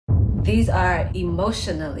These are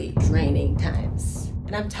emotionally draining times,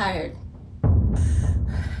 and I'm tired.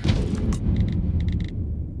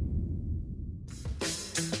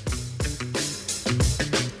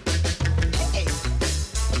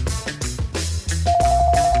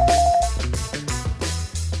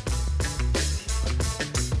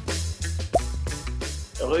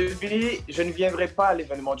 Rubi, je ne viendrai pas à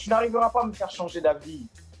l'événement. Tu n'arriveras pas à me faire changer d'avis.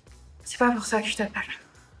 C'est pas pour ça que je t'appelle.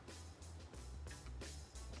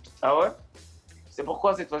 Ah ouais? C'est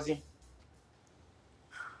pourquoi cette fois-ci?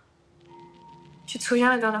 Tu te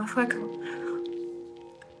souviens la dernière fois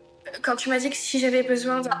quand tu m'as dit que si j'avais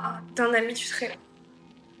besoin d'un ami, tu serais là.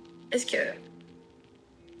 Est-ce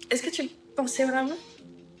que tu le pensais vraiment?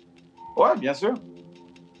 Ouais, bien sûr.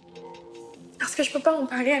 Parce que je peux pas en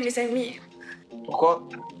parler à mes amis. Pourquoi?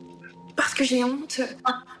 Parce que j'ai honte.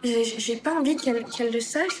 J'ai pas envie qu'elle le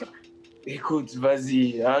sache. Écoute,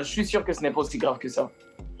 vas-y. Hein, je suis sûr que ce n'est pas aussi grave que ça.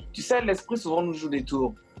 Tu sais, l'esprit souvent nous joue des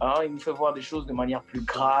tours. Hein, il nous fait voir des choses de manière plus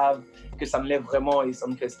grave, que ça me lève vraiment et ça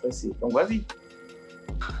me fait stresser. Donc vas-y.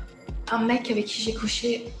 Un mec avec qui j'ai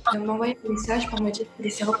couché vient de m'envoyer un message pour me dire qu'il est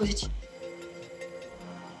séropositif.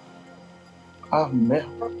 Ah merde.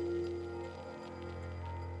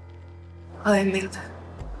 Ouais, merde.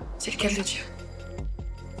 C'est le cas de le dire.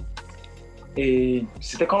 Et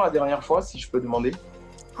c'était quand la dernière fois, si je peux demander?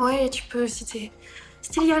 Ouais, tu peux, c'était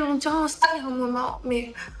il y a longtemps, c'était il y a un moment,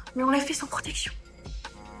 mais on l'a fait sans protection.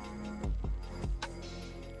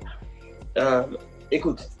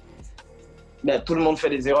 Écoute, ben, tout le monde fait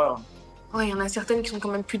des erreurs. Ouais, il y en a certaines qui sont quand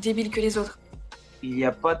même plus débiles que les autres. Il n'y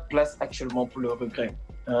a pas de place actuellement pour le regret.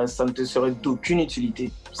 Ça ne te serait d'aucune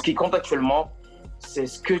utilité. Ce qui compte actuellement, c'est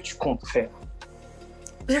ce que tu comptes faire.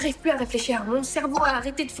 J'arrive plus à réfléchir. Mon cerveau a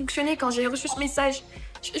arrêté de fonctionner quand j'ai reçu ce message.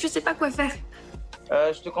 Je sais pas quoi faire.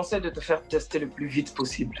 Je te conseille de te faire tester le plus vite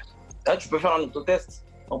possible. Là, tu peux faire un autotest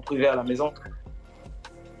en privé à la maison.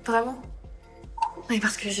 Vraiment? Oui,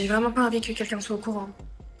 parce que j'ai vraiment pas envie que quelqu'un soit au courant.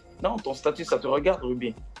 Non, ton statut, ça te regarde,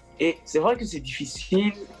 Ruby. Et c'est vrai que c'est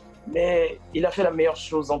difficile, mais il a fait la meilleure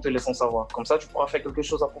chose en te laissant savoir. Comme ça, tu pourras faire quelque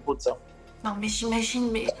chose à propos de ça. Non, mais j'imagine,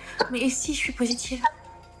 mais et si je suis positive?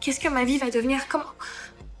 Qu'est-ce que ma vie va devenir? Comment?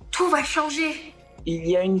 Tout va changer. Il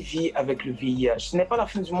y a une vie avec le VIH. Ce n'est pas la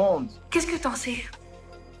fin du monde. Qu'est-ce que t'en sais?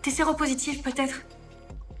 T'es séropositive, peut-être?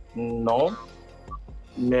 Non.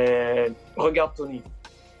 Mais regarde Tony.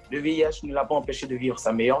 Le VIH ne l'a pas empêché de vivre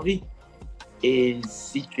sa meilleure vie. Et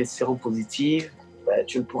si tu es séropositive, ben,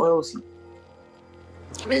 tu le pourrais aussi.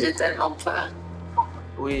 Mais j'ai tellement peur.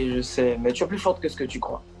 Oui, je sais, mais tu es plus forte que ce que tu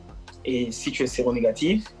crois. Et si tu es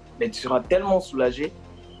séronégative, ben, tu seras tellement soulagée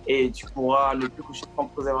et tu pourras ne plus coucher sans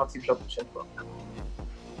préservatif la prochaine fois.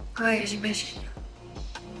 Ouais, j'imagine.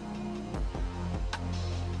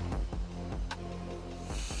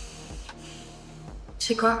 Tu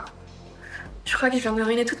sais quoi? Je crois que je viens de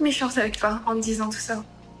ruiner toutes mes chances avec toi en me disant tout ça.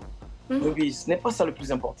 Ruby, ce n'est pas ça le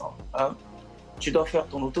plus important. Hein? Tu dois faire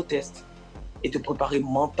ton autotest et te préparer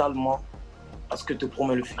mentalement à ce que te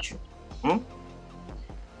promet le futur.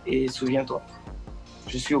 Et souviens-toi,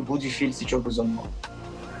 je suis au bout du fil si tu as besoin de moi.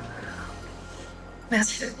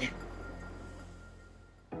 Merci, Daniel.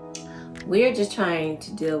 We're just trying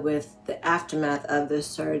to deal with the aftermath of the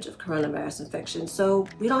surge of coronavirus infection, so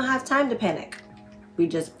we don't have time to panic. We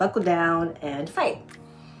just buckle down and fight.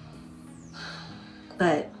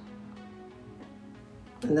 But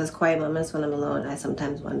in those quiet moments when I'm alone, I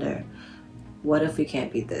sometimes wonder, what if we can't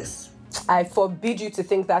beat this? I forbid you to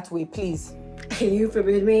think that way, please. You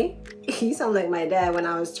forbid me? You sound like my dad when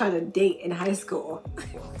I was trying to date in high school.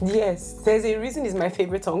 Yes, there's a reason he's my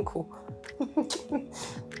favorite uncle.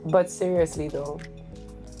 But seriously though,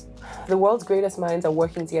 the world's greatest minds are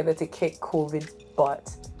working together to kick COVID's butt.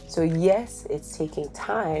 So yes, it's taking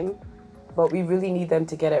time, but we really need them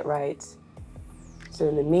to get it right. So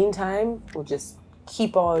in the meantime, we'll just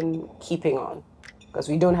keep on keeping on, because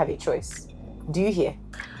we don't have a choice. Do you hear?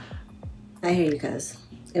 I hear you, cuz.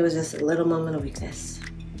 It was just a little moment of weakness.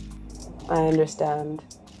 I understand.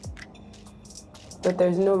 But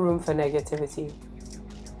there's no room for negativity.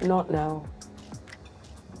 Not now.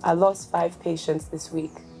 I lost 5 patients this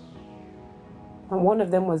week. And one of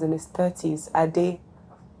them was in his 30s, Ade.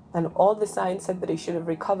 And all the signs said that he should have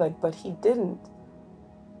recovered, but he didn't.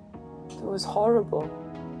 It was horrible.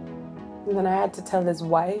 And then I had to tell his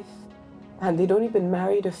wife, and they'd only been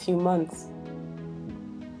married a few months.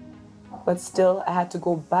 But still, I had to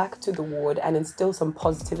go back to the ward and instill some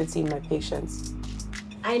positivity in my patients.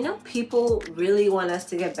 I know people really want us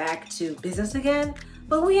to get back to business again,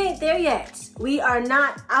 but we ain't there yet. We are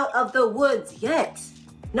not out of the woods yet.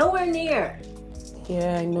 Nowhere near.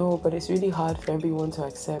 Yeah, I know, but it's really hard for everyone to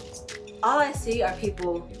accept. all I see are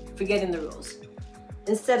people forgetting the rules.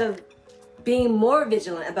 Instead of being more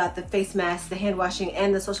vigilant about the face masks, the hand washing,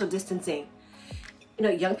 and the social distancing. You know,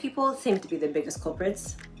 young people seem to be the biggest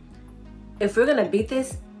culprits. If we're gonna beat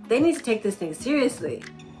this, they need to take this thing seriously.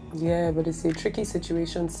 Yeah, but it's a tricky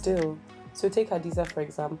situation still. So take Hadiza, for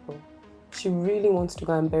example. She really wants to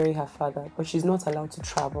go and bury her father, but she's not allowed to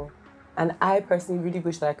travel. And I personally really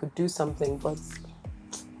wish that I could do something, but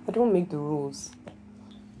I don't make the rules.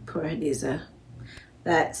 Poor Hadiza.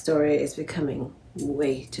 That story is becoming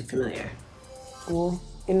way too familiar. Well,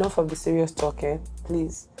 enough of the serious talk,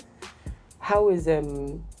 please. How is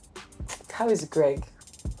Greg?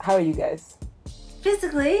 How are you guys?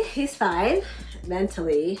 Physically, he's fine.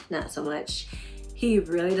 Mentally, not so much. He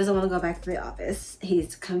really doesn't want to go back to the office.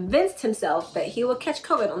 He's convinced himself that he will catch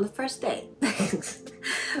COVID on the first day.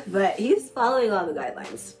 But he's following all the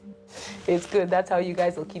guidelines. It's good. That's how you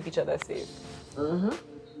guys will keep each other safe. Mm-hmm.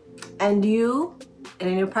 And you,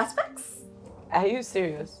 any new prospects? Are you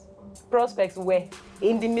serious? Prospects where?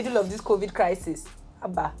 In the middle of this COVID crisis.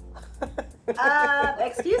 Abba.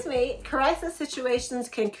 Excuse me, crisis situations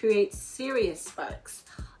can create serious sparks.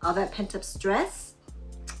 All that pent-up stress,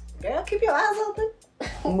 girl, keep your eyes open.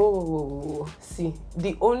 Whoa. See,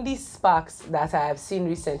 the only sparks that I have seen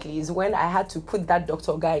recently is when I had to put that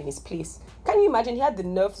doctor guy in his place. Can you imagine? He had the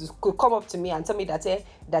nerve to come up to me and tell me that he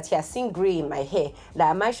has seen grey in my hair, that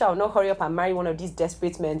I might shall not hurry up and marry one of these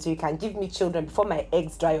desperate men so he can give me children before my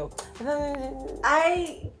eggs dry up.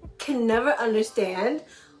 I can never understand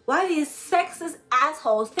why these sexist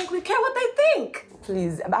assholes think we care what they think.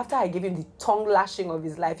 Please, after I gave him the tongue lashing of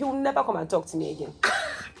his life, he will never come and talk to me again.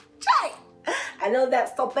 Try. I know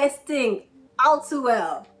that's the best thing all too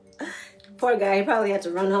well. Poor guy, he probably had to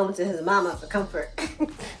run home to his mama for comfort.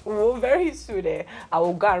 Well, very soon, I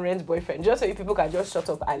will go and rent boyfriend just so you people can just shut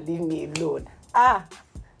up and leave me alone.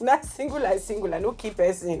 Not single, no key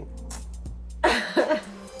person.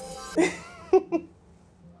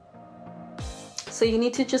 So you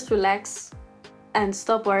need to just relax and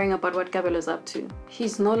stop worrying about what Gabelo's up to.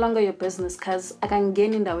 He's no longer your business, cuz I can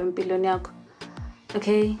gain in that wimpi.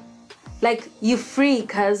 Okay? Like, you free,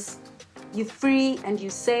 cuz you free and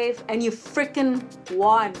you safe and you freaking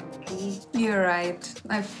won. You're right.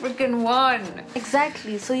 I freaking won.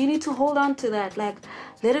 Exactly. So you need to hold on to that. Like,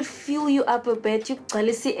 let it fuel you up a bit. You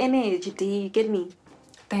see energy, you get me?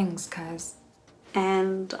 Thanks, cuz.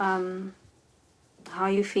 And how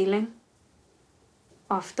are you feeling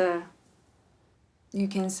after? You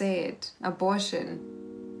can say it. Abortion.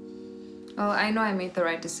 Well, I know I made the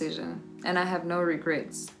right decision and I have no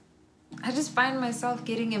regrets. I just find myself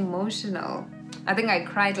getting emotional. I think I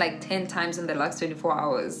cried like 10 times in the last 24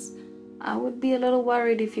 hours. I would be a little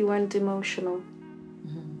worried if you weren't emotional.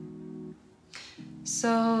 Mm-hmm.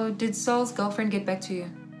 So, did Saul's girlfriend get back to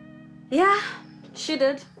you? Yeah, she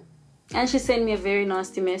did. And she sent me a very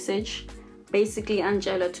nasty message. Basically,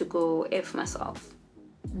 Angela to go F myself.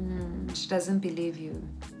 She doesn't believe you.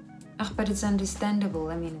 But it's understandable.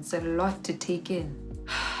 I mean, it's a lot to take in.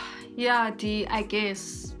 Yeah, D, I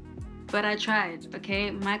guess. But I tried,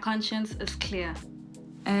 okay? My conscience is clear.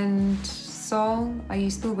 And Saul, are you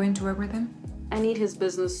still going to work with him? I need his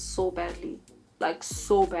business so badly. Like,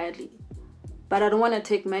 so badly. But I don't want to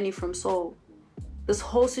take money from Saul. This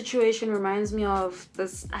whole situation reminds me of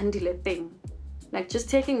this Andile thing. Like, just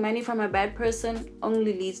taking money from a bad person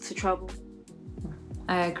only leads to trouble.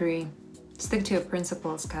 I agree. Stick to your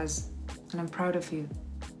principles, cuz. And I'm proud of you.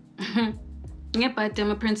 Yeah, but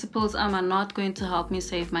my principles are not going to help me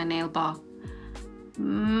save my nail bar.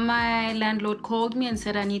 My landlord called me and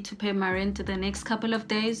said I need to pay my rent in the next couple of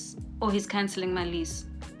days or he's cancelling my lease.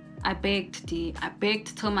 I begged, D. I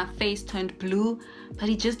begged till my face turned blue, but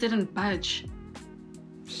he just didn't budge.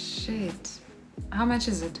 Shit. How much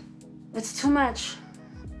is it? It's too much.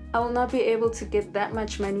 I will not be able to get that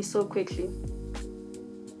much money so quickly.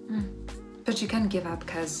 But you can't give up,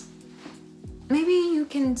 cuz. Maybe you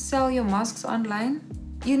can sell your masks online?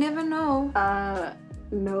 You never know.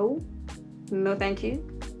 No. No, thank you.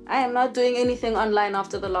 I am not doing anything online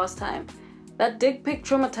after the last time. That dick pic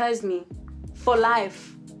traumatized me. For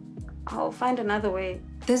life. I'll find another way.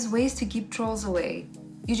 There's ways to keep trolls away.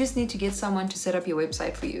 You just need to get someone to set up your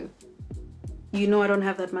website for you. You know I don't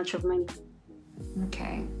have that much of money.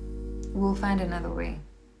 Okay. We'll find another way.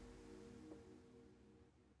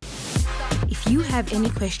 If you have any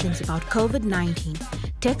questions about COVID-19,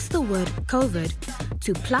 text the word COVID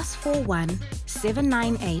to +41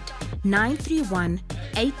 798 931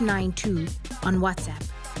 892 on WhatsApp.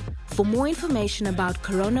 For more information about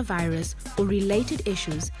coronavirus or related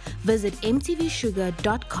issues, visit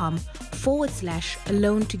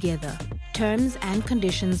mtvshuga.com/alone together. Terms and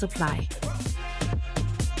conditions apply.